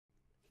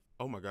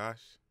Oh my gosh.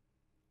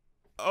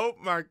 Oh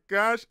my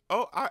gosh.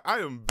 Oh, I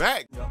am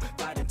back. Yo,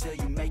 fight until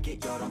you make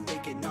it, yo, don't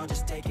think it, no,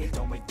 just take it.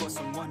 Don't wait for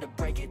someone to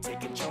break it, take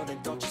control, then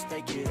don't just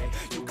fake it. Hey,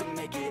 you can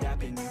make it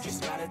happen, you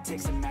just gotta take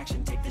some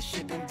action. Take the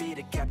ship and be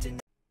the captain.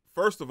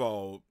 First of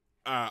all,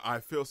 I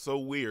feel so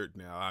weird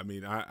now. I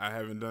mean, I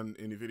haven't done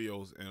any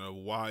videos in a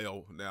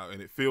while now,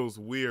 and it feels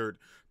weird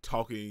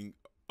talking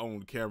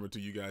on camera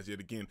to you guys yet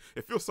again.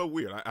 It feels so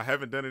weird. I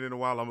haven't done it in a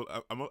while.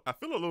 I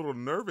feel a little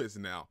nervous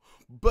now,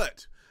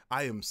 but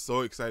I am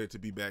so excited to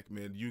be back,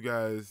 man. You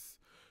guys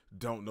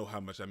don't know how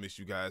much I miss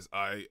you guys.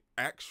 I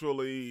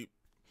actually,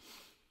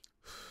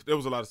 there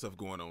was a lot of stuff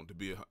going on. To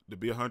be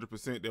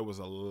 100%, there was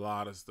a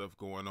lot of stuff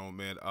going on,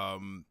 man.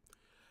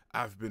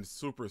 I've been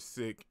super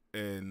sick,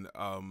 and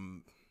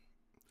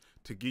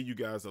to give you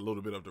guys a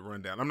little bit of the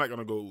rundown, I'm not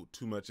gonna go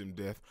too much in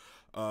depth,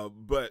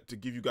 but to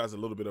give you guys a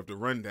little bit of the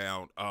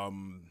rundown,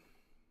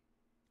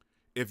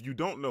 if you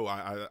don't know,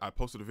 I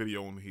posted a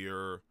video on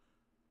here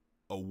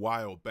a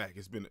while back.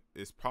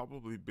 It's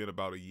probably been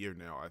about a year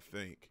now, I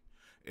think,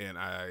 and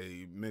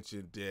I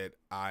mentioned that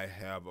I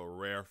have a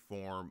rare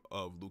form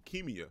of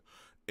leukemia,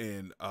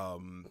 and I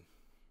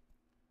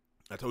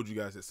told you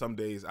guys that some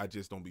days I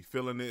just don't be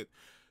feeling it,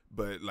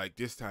 but like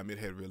this time it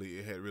had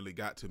really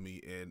got to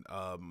me, and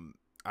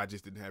I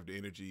just didn't have the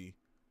energy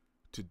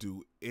to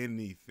do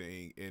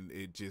anything, and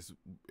it just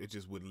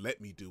wouldn't let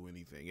me do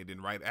anything. And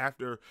then right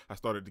after I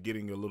started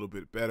getting a little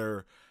bit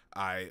better,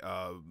 I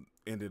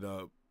ended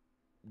up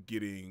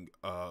getting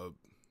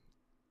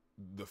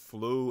the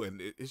flu,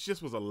 and it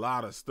just was a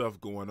lot of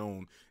stuff going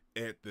on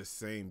at the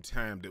same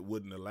time that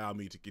wouldn't allow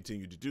me to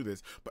continue to do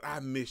this. But I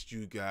missed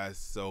you guys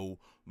so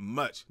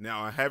much.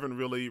 Now, I haven't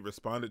really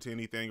responded to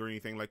anything or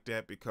anything like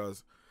that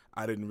because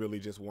I didn't really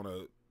just want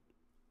to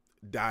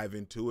dive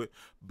into it.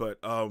 But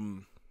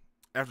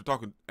after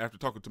talking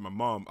to my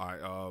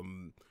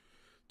mom,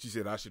 she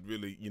said I should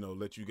really,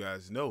 let you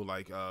guys know,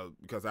 like,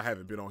 because I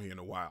haven't been on here in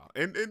a while.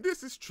 And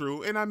this is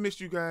true, and I miss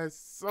you guys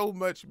so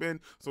much, man.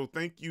 So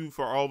thank you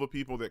for all the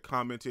people that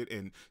commented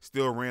and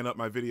still ran up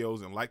my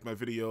videos and liked my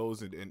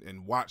videos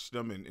and watched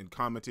them and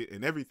commented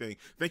and everything.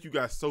 Thank you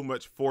guys so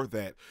much for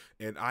that.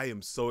 And I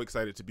am so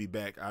excited to be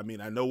back. I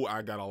mean, I know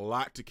I got a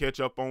lot to catch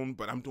up on,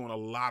 but I'm doing a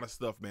lot of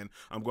stuff, man.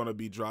 I'm going to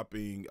be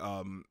dropping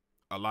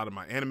a lot of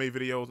my anime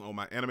videos on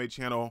my anime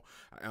channel.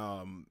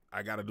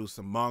 I got to do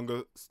some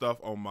manga stuff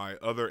on my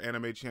other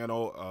anime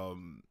channel,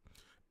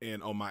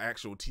 and on my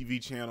actual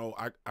TV channel.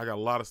 I got a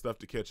lot of stuff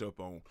to catch up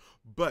on,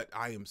 but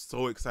I am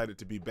so excited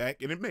to be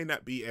back, and it may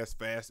not be as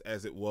fast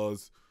as it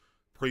was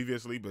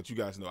previously, but you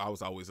guys know I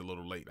was always a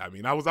little late. I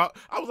mean, I was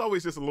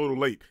always just a little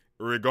late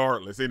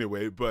regardless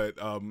anyway, but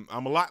I'm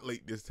a lot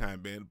late this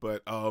time, man.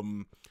 But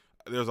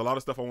there's a lot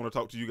of stuff I want to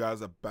talk to you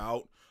guys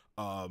about.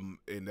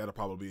 And that'll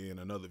probably be in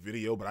another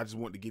video, but I just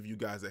wanted to give you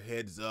guys a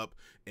heads up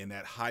and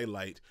that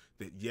highlight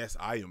that yes,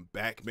 I am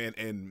back, man.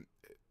 And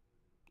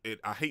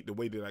I hate the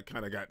way that I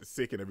kind of got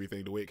sick and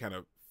everything, the way it kind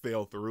of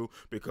fell through,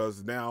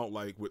 because now,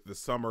 like, with the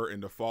summer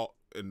and the fall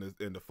and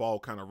the fall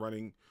kind of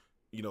running,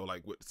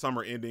 like with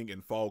summer ending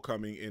and fall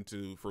coming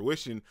into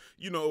fruition,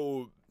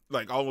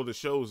 like all of the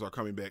shows are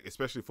coming back,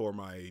 especially for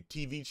my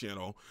TV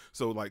channel.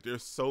 So like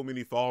there's so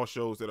many fall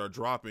shows that are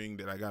dropping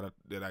that I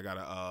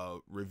gotta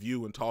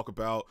review and talk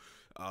about.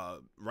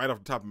 Right off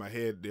the top of my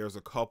head, there's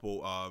a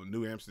couple,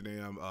 New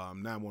Amsterdam,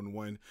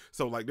 911.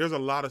 So like there's a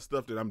lot of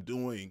stuff that I'm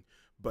doing,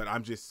 but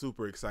I'm just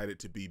super excited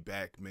to be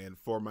back, man.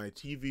 For my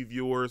TV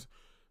viewers,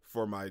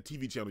 for my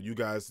TV channel, you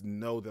guys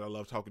know that I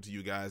love talking to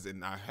you guys,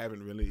 and I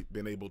haven't really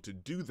been able to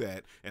do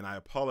that, and I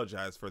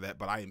apologize for that,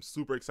 but I am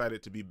super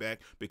excited to be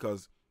back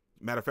because,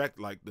 matter of fact,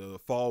 like the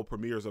fall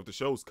premieres of the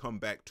shows come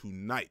back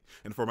tonight.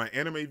 And for my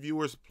anime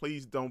viewers,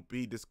 please don't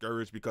be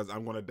discouraged because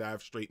I'm going to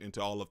dive straight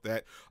into all of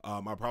that.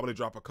 I'll probably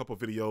drop a couple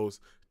videos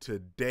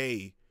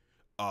today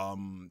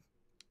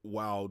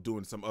while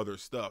doing some other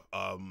stuff.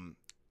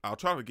 I'll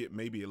try to get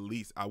maybe at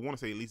least 4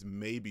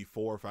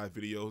 or 5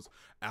 videos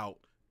out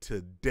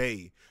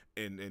today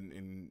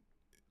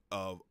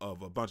of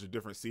a bunch of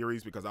different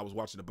series, because I was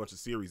watching a bunch of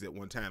series at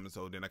one time, and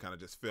so then I kind of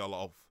just fell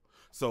off.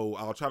 So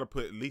I'll try to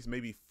put at least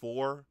maybe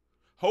 4.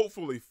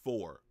 Hopefully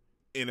 4,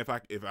 and if I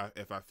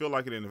feel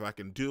like it and if I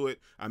can do it,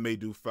 I may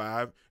do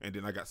 5, and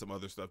then I got some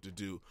other stuff to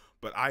do.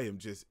 But I am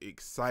just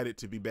excited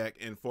to be back.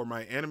 And for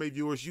my anime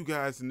viewers, you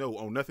guys know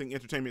on Nothing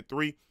Entertainment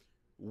 3,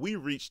 we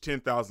reached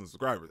 10,000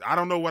 subscribers. I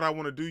don't know what I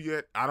want to do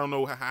yet. I don't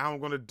know how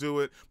I'm going to do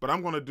it, but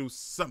I'm going to do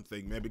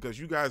something, man, because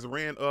you guys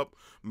ran up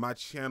my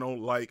channel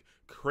like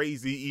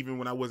crazy even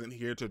when I wasn't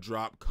here to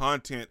drop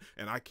content,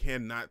 and I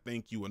cannot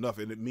thank you enough,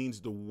 and it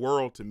means the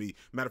world to me.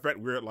 Matter of fact,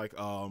 we're at like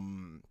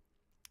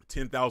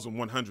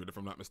 10,100 if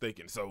I'm not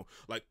mistaken. So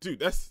like, dude,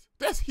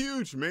 that's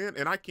huge, man,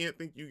 and I can't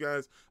thank you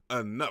guys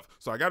enough.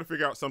 So I got to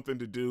figure out something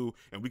to do,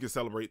 and we can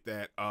celebrate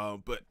that.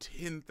 But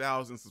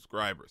 10,000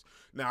 subscribers.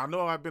 Now I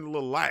know I've been a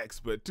little lax,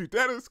 but dude,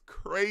 that is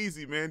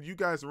crazy, man. You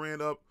guys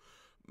ran up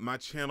my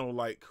channel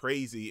like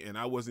crazy, and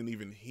I wasn't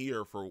even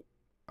here for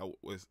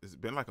it's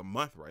been like a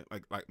month, right?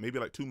 Like maybe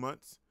like 2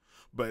 months.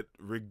 But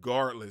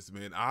regardless,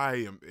 man,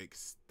 I am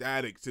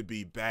ecstatic to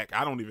be back.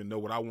 I don't even know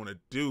what I want to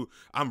do.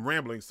 I'm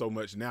rambling so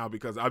much now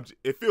because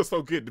it feels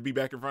so good to be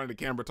back in front of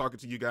the camera talking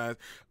to you guys.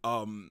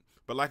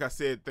 But like I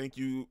said, thank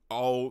you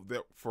all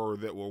that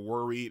were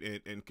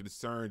worried and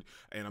concerned.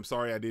 And I'm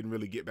sorry I didn't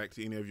really get back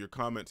to any of your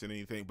comments and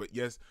anything. But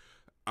yes,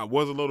 I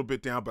was a little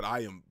bit down, but I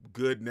am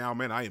good now,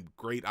 man. I am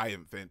great. I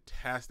am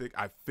fantastic.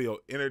 I feel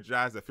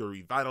energized. I feel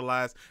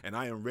revitalized, and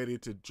I am ready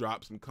to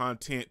drop some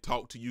content,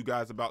 talk to you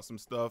guys about some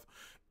stuff,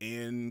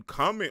 and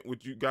comment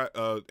with you guys,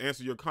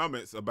 answer your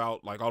comments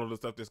about like all of the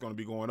stuff that's going to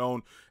be going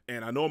on.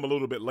 And I know I'm a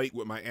little bit late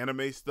with my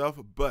anime stuff,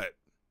 but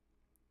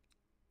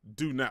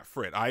do not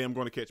fret. I am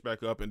going to catch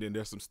back up, and then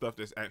there's some stuff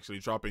that's actually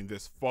dropping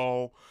this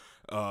fall.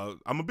 I'm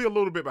gonna be a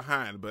little bit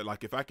behind, but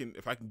like if I can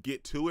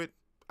get to it,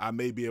 I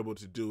may be able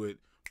to do it.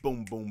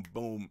 Boom, boom,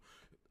 boom,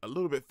 a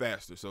little bit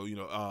faster. So, you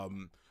know,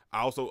 I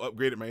also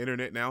upgraded my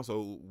internet now,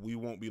 so we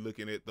won't be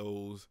looking at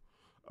those.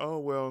 Oh,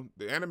 well,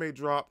 the anime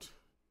dropped,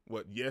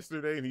 what,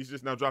 yesterday, and he's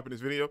just now dropping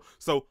this video.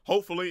 So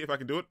hopefully, if I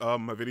can do it,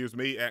 my videos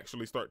may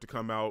actually start to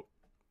come out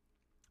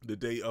the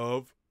day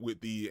of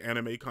with the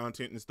anime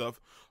content and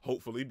stuff,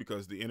 hopefully,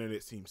 because the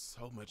internet seems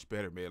so much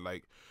better, man.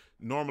 Like,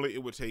 normally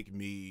it would take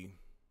me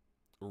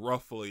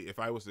roughly, if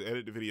I was to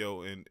edit the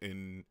video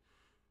and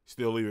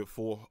still leave it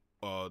full,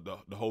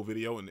 the whole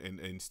video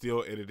and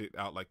still edit it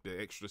out, like the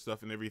extra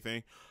stuff and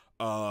everything,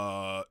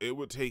 it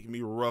would take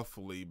me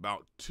roughly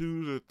about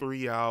 2 to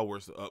 3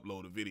 hours to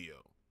upload a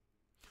video.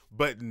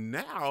 But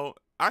now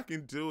I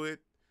can do it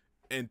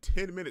in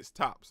 10 minutes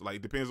tops.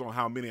 Like, depends on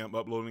how many I'm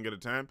uploading at a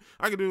time.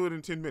 I can do it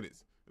in 10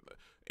 minutes.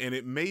 And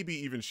it may be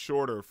even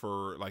shorter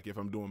for like if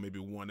I'm doing maybe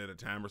one at a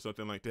time or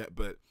something like that.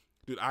 But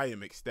dude, I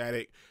am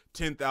ecstatic.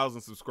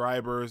 10,000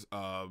 subscribers.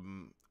 I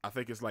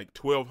think it's like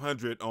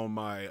 1,200 on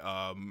my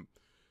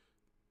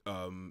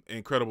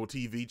Incredible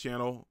TV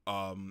channel,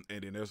 and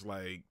then there's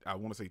like, I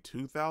want to say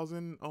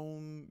 2,000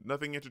 on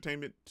Nothing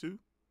Entertainment 2.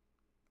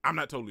 I'm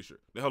not totally sure.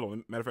 Hold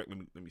on, matter of fact,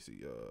 let me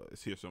see.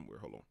 It's here somewhere.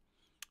 Hold on.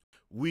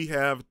 We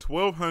have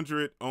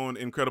 1,200 on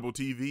Incredible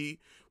TV.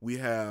 We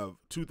have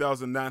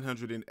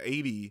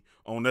 2,980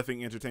 on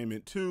Nothing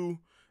Entertainment 2.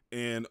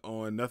 And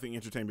on Nothing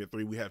Entertainment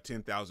 3, we have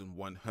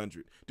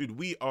 10,100. Dude,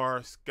 we are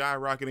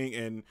skyrocketing,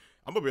 and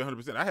I'm gonna be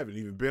 100%. I haven't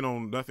even been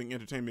on Nothing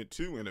Entertainment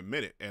 2 in a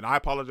minute, and I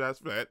apologize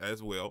for that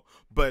as well.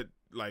 But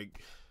like,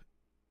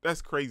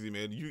 that's crazy,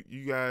 man.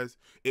 You guys,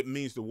 it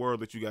means the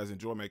world that you guys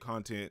enjoy my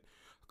content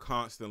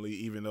constantly,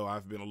 even though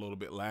I've been a little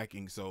bit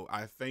lacking. So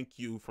I thank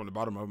you from the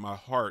bottom of my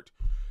heart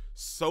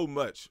so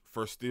much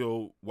for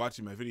still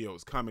watching my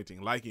videos,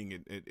 commenting, liking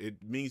it.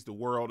 It means the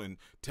world, and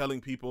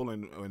telling people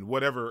and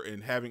whatever,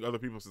 and having other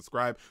people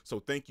subscribe. So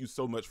thank you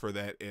so much for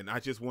that. And I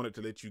just wanted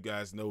to let you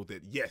guys know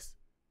that yes,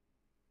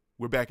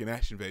 we're back in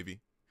action, baby.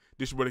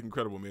 This is really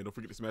incredible, man. Don't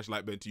forget to smash the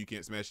like button till you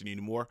can't smash it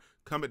anymore.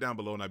 Comment down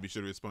below and I'll be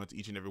sure to respond to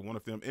each and every one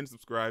of them, and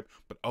subscribe,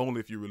 but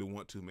only if you really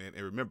want to, man.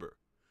 And remember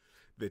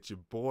that your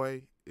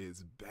boy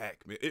is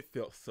back, man. It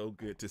felt so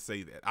good to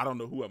say that. I don't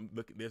know who I'm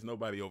looking. There's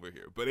nobody over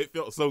here, but it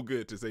felt so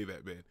good to say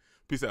that, man.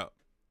 Peace out.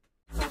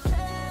 I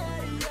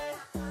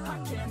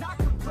cannot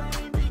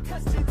complain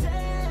because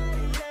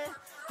today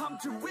I'm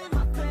doing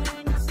my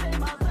thing.